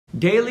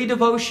Daily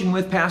Devotion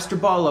with Pastor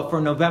Balla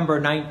for November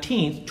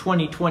 19th,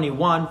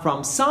 2021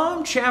 from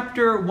Psalm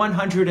chapter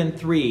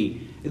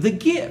 103, the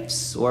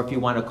gifts, or if you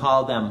want to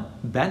call them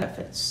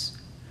benefits.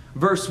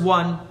 Verse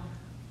 1,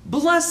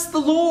 Bless the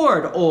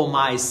Lord, O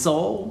my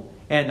soul,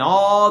 and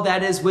all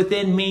that is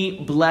within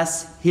me,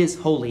 bless his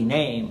holy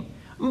name.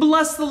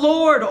 Bless the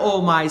Lord,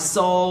 O my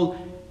soul,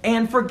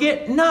 and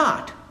forget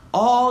not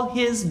all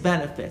his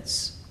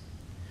benefits.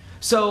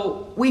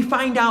 So we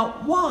find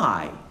out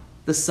why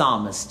the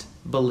psalmist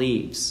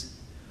believes.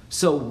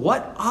 So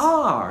what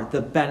are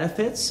the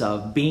benefits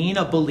of being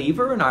a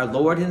believer in our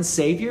Lord and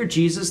Savior,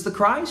 Jesus the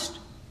Christ?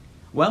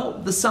 Well,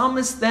 the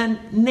psalmist then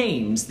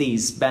names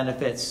these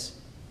benefits.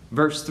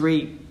 Verse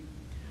 3,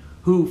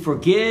 who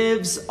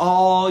forgives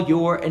all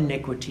your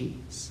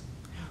iniquities,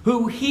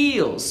 who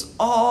heals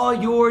all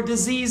your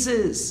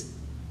diseases,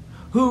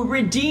 who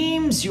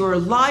redeems your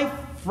life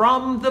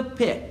from the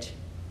pit,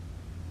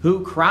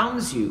 who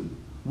crowns you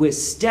with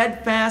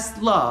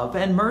steadfast love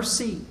and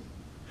mercy,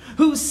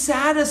 who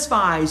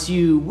satisfies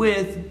you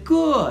with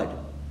good,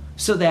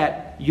 so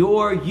that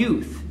your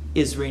youth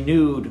is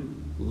renewed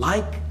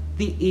like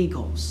the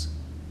eagles.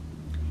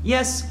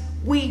 Yes,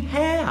 we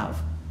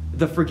have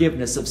the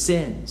forgiveness of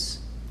sins.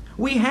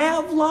 We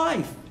have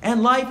life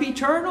and life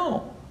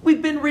eternal.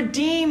 We've been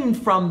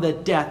redeemed from the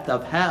death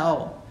of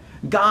hell.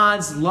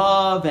 God's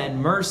love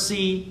and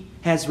mercy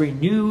has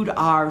renewed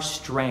our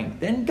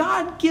strength, and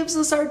God gives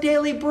us our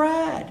daily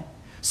bread.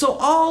 So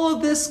all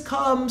of this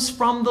comes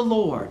from the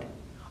Lord.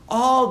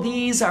 All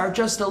these are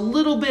just a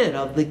little bit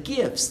of the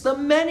gifts, the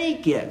many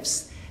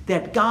gifts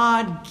that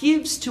God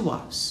gives to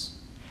us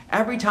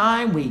every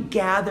time we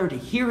gather to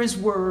hear his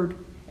word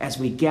as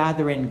we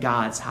gather in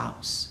God's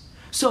house.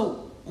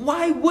 So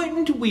why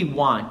wouldn't we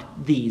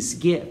want these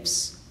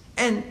gifts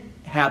and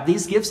have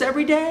these gifts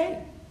every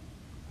day?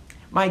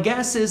 My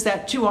guess is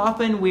that too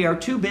often we are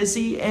too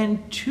busy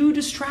and too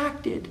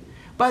distracted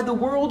by the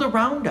world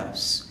around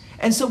us.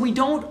 And so we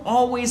don't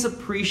always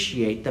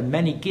appreciate the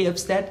many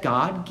gifts that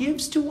God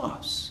gives to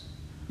us.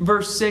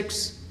 Verse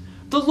 6,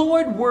 the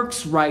Lord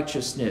works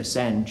righteousness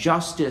and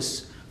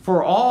justice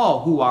for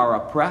all who are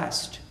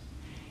oppressed.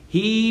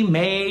 He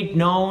made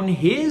known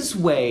his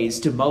ways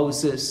to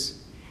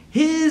Moses,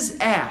 his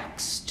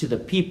acts to the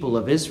people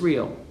of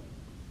Israel.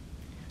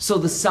 So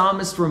the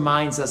psalmist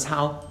reminds us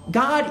how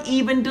God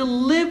even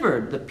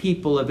delivered the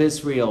people of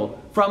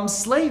Israel from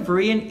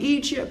slavery in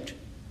Egypt.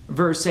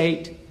 Verse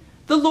 8,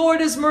 the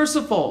Lord is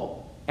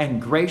merciful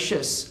and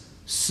gracious,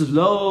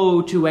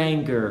 slow to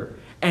anger,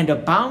 and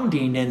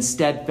abounding in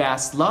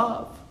steadfast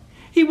love.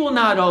 He will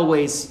not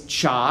always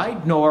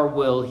chide, nor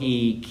will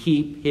he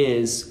keep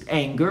his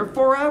anger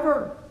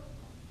forever.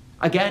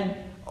 Again,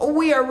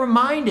 we are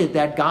reminded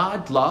that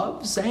God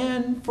loves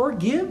and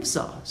forgives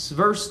us.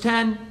 Verse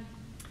 10,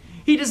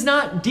 he does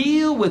not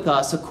deal with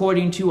us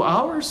according to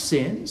our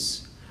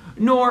sins,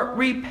 nor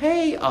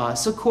repay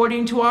us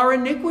according to our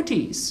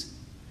iniquities.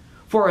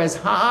 For as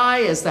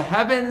high as the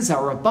heavens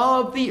are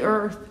above the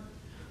earth,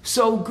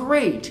 so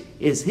great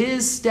is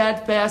his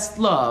steadfast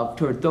love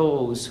toward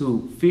those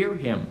who fear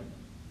him.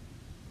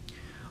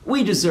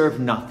 We deserve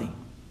nothing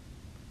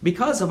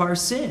because of our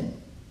sin.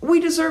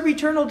 We deserve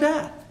eternal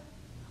death,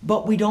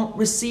 but we don't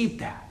receive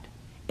that.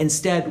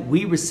 Instead,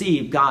 we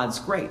receive God's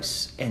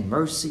grace and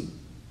mercy.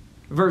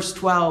 Verse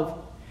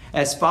 12,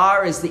 as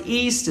far as the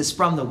east is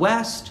from the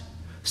west,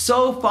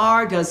 so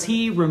far does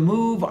he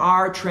remove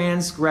our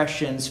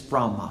transgressions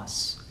from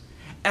us.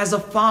 As a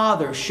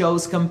father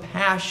shows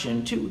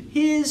compassion to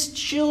his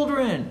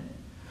children,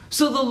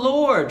 so the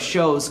Lord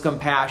shows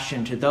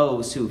compassion to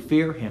those who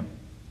fear him.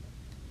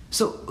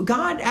 So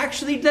God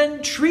actually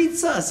then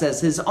treats us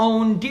as his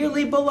own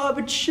dearly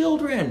beloved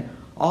children,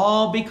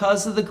 all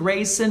because of the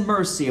grace and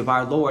mercy of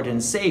our Lord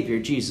and Savior,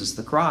 Jesus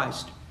the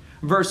Christ.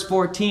 Verse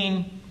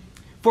 14,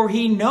 for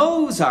he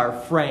knows our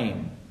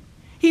frame.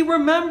 He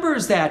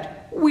remembers that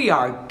we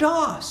are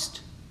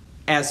dust.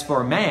 As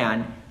for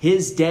man,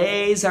 his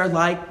days are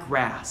like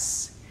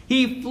grass.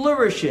 He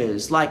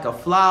flourishes like a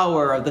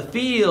flower of the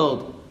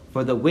field,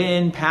 for the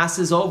wind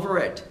passes over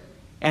it,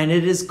 and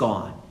it is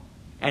gone,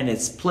 and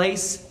its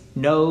place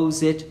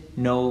knows it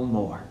no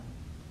more.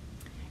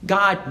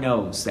 God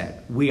knows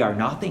that we are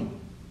nothing,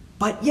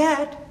 but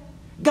yet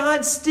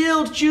God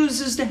still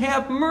chooses to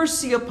have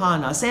mercy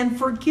upon us and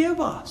forgive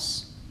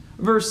us.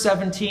 Verse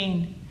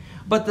 17,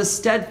 but the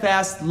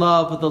steadfast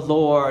love of the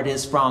Lord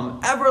is from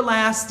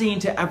everlasting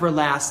to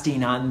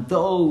everlasting on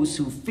those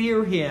who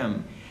fear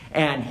him,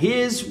 and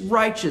his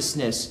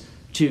righteousness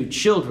to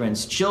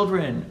children's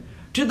children,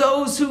 to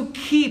those who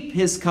keep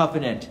his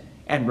covenant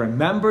and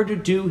remember to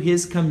do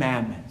his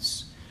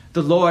commandments.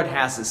 The Lord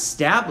has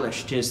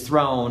established his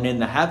throne in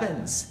the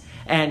heavens,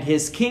 and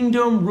his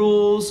kingdom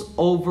rules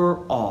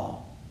over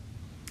all.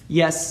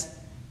 Yes,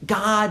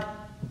 God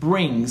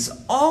brings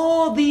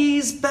all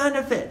these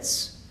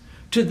benefits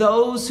to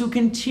those who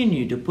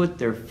continue to put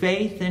their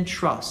faith and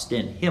trust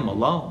in him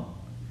alone.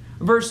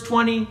 Verse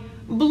 20,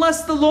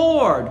 bless the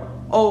Lord,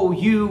 O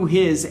you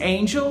his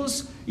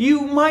angels,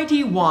 you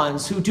mighty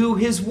ones who do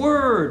his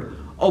word,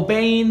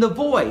 obeying the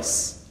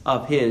voice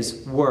of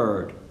his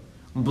word.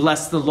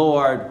 Bless the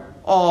Lord,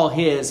 all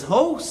his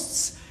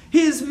hosts,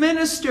 his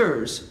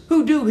ministers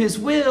who do his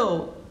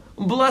will.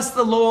 Bless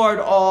the Lord,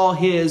 all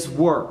his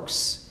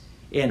works,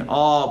 in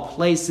all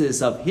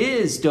places of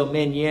his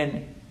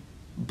dominion.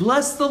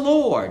 Bless the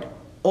Lord,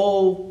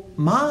 O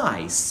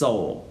my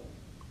soul.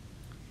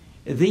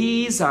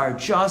 These are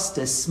just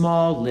a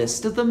small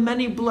list of the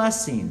many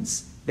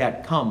blessings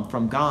that come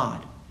from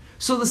God.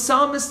 So the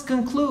psalmist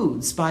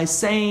concludes by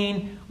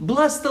saying,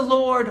 bless the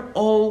Lord,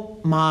 O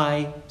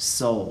my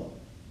soul.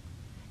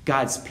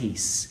 God's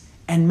peace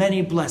and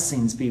many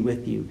blessings be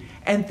with you.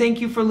 And thank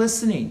you for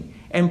listening.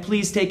 And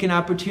please take an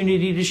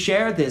opportunity to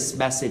share this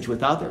message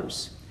with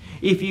others.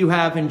 If you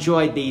have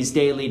enjoyed these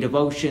daily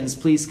devotions,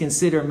 please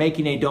consider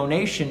making a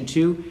donation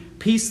to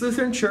Peace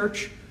Lutheran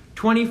Church,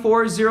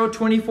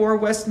 24024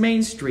 West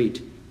Main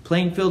Street,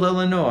 Plainfield,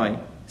 Illinois,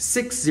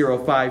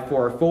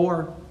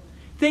 60544.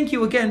 Thank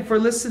you again for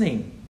listening.